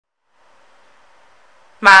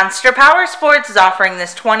Monster Powersports is offering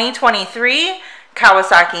this 2023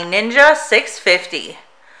 Kawasaki Ninja 650.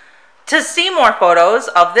 To see more photos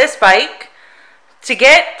of this bike, to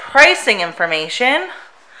get pricing information,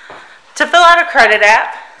 to fill out a credit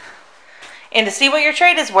app, and to see what your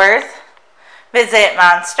trade is worth, visit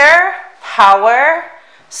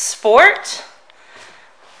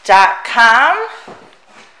monsterpowersport.com.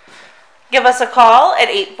 Give us a call at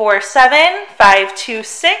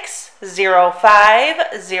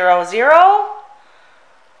 847-526-0500.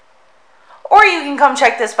 Or you can come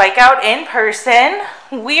check this bike out in person.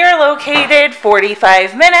 We are located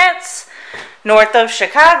 45 minutes north of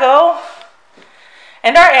Chicago.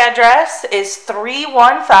 And our address is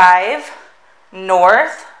 315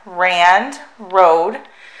 North Rand Road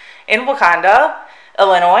in Wauconda,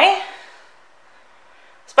 Illinois.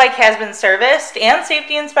 This bike has been serviced and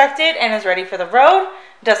safety inspected and is ready for the road.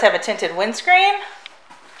 It does have a tinted windscreen.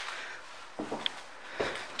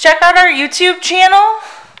 Check out our YouTube channel.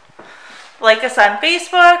 Like us on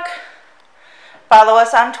Facebook. Follow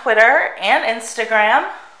us on Twitter and Instagram.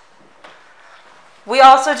 We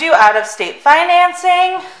also do out-of-state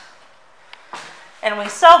financing. And we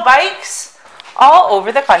sell bikes all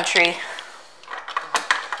over the country.